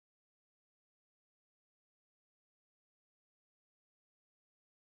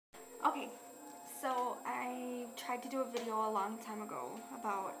Okay, so I tried to do a video a long time ago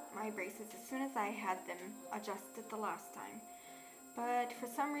about my braces as soon as I had them adjusted the last time. But for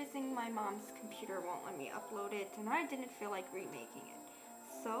some reason my mom's computer won't let me upload it and I didn't feel like remaking it.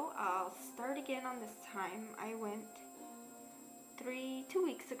 So I'll start again on this time. I went 2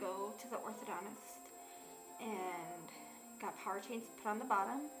 weeks ago to the orthodontist and got power chains put on the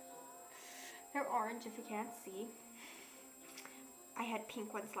bottom. They're orange if you can't see. I had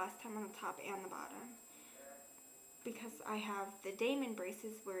pink ones last time on the top and the bottom because I have the Damon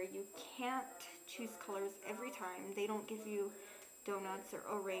braces where you can't choose colors every time. They don't give you donuts or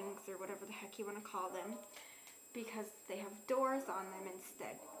O-rings or whatever the heck you want to call them because they have doors on them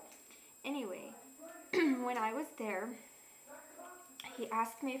instead. Anyway, when I was there, he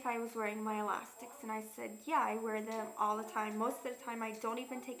asked me if I was wearing my elastics and I said, yeah, I wear them all the time. Most of the time I don't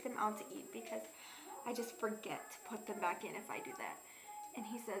even take them out to eat because I just forget to put them back in if I do that. And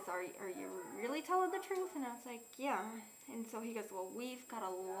he says, are you really telling the truth? And I was like, yeah. And so he goes, well, we've got a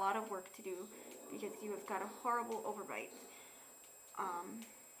lot of work to do because you have got a horrible overbite,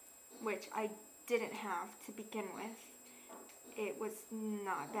 which I didn't have to begin with. It was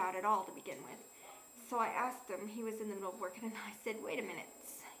not bad at all to begin with. So I asked him, he was in the middle of working, and I said, wait a minute,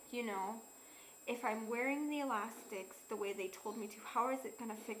 you know, if I'm wearing the elastics the way they told me to, how is it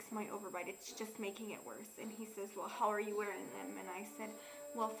going to fix my overbite? It's just making it worse. And he says, well, how are you wearing them? And I said,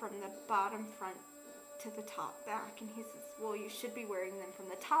 well, from the bottom front to the top back. And he says, well, you should be wearing them from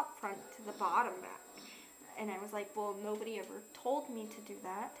the top front to the bottom back. And I was like, well, nobody ever told me to do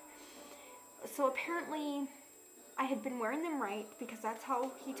that. So apparently I had been wearing them right because that's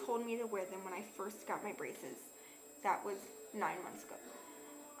how he told me to wear them when I first got my braces. That was 9 months ago.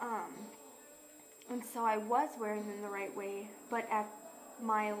 And so I was wearing them the right way, but at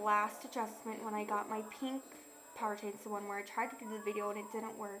my last adjustment when I got my pink power chains, the one where I tried to do the video and it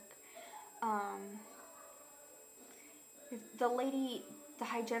didn't work, the lady, the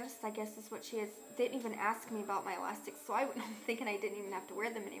hygienist, I guess is what she is, didn't even ask me about my elastics, so I went home thinking I didn't even have to wear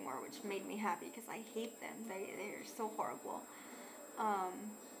them anymore, which made me happy because I hate them. They're so horrible.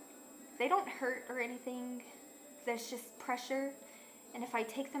 They don't hurt or anything. There's just pressure. And if I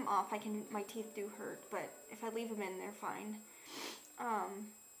take them off, my teeth do hurt, but if I leave them in, they're fine.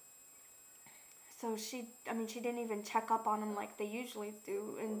 So she didn't even check up on them like they usually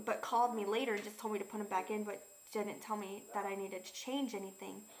do, but called me later and just told me to put them back in, but didn't tell me that I needed to change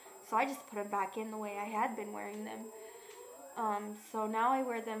anything. So I just put them back in the way I had been wearing them. So now I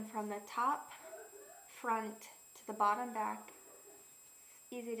wear them from the top front to the bottom back.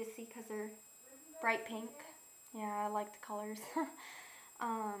 Easy to see because they're bright pink. Yeah, I like the colors.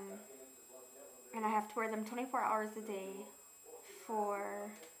 And I have to wear them 24 hours a day for,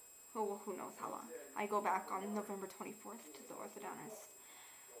 oh, who knows how long. I go back on November 24th to the orthodontist.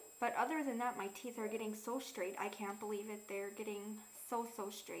 But other than that, my teeth are getting so straight. I can't believe it. They're getting so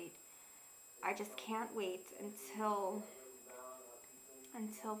straight. I just can't wait until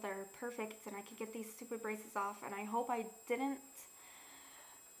they're perfect and I can get these stupid braces off. And I hope I didn't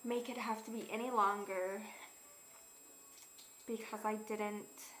make it have to be any longer because I didn't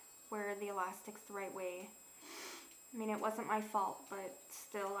wear the elastics the right way. I mean, it wasn't my fault, but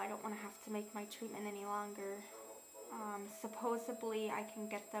still, I don't want to have to make my treatment any longer. Supposedly, I can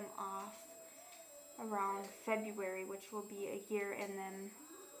get them off around February, which will be a year in them,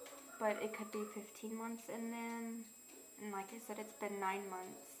 but it could be 15 months in them, and like I said, it's been 9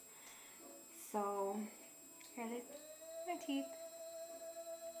 months. So, here it is, my teeth.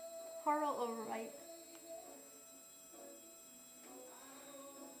 Horrible overbite.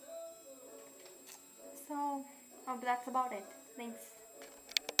 So, that's about it. Thanks.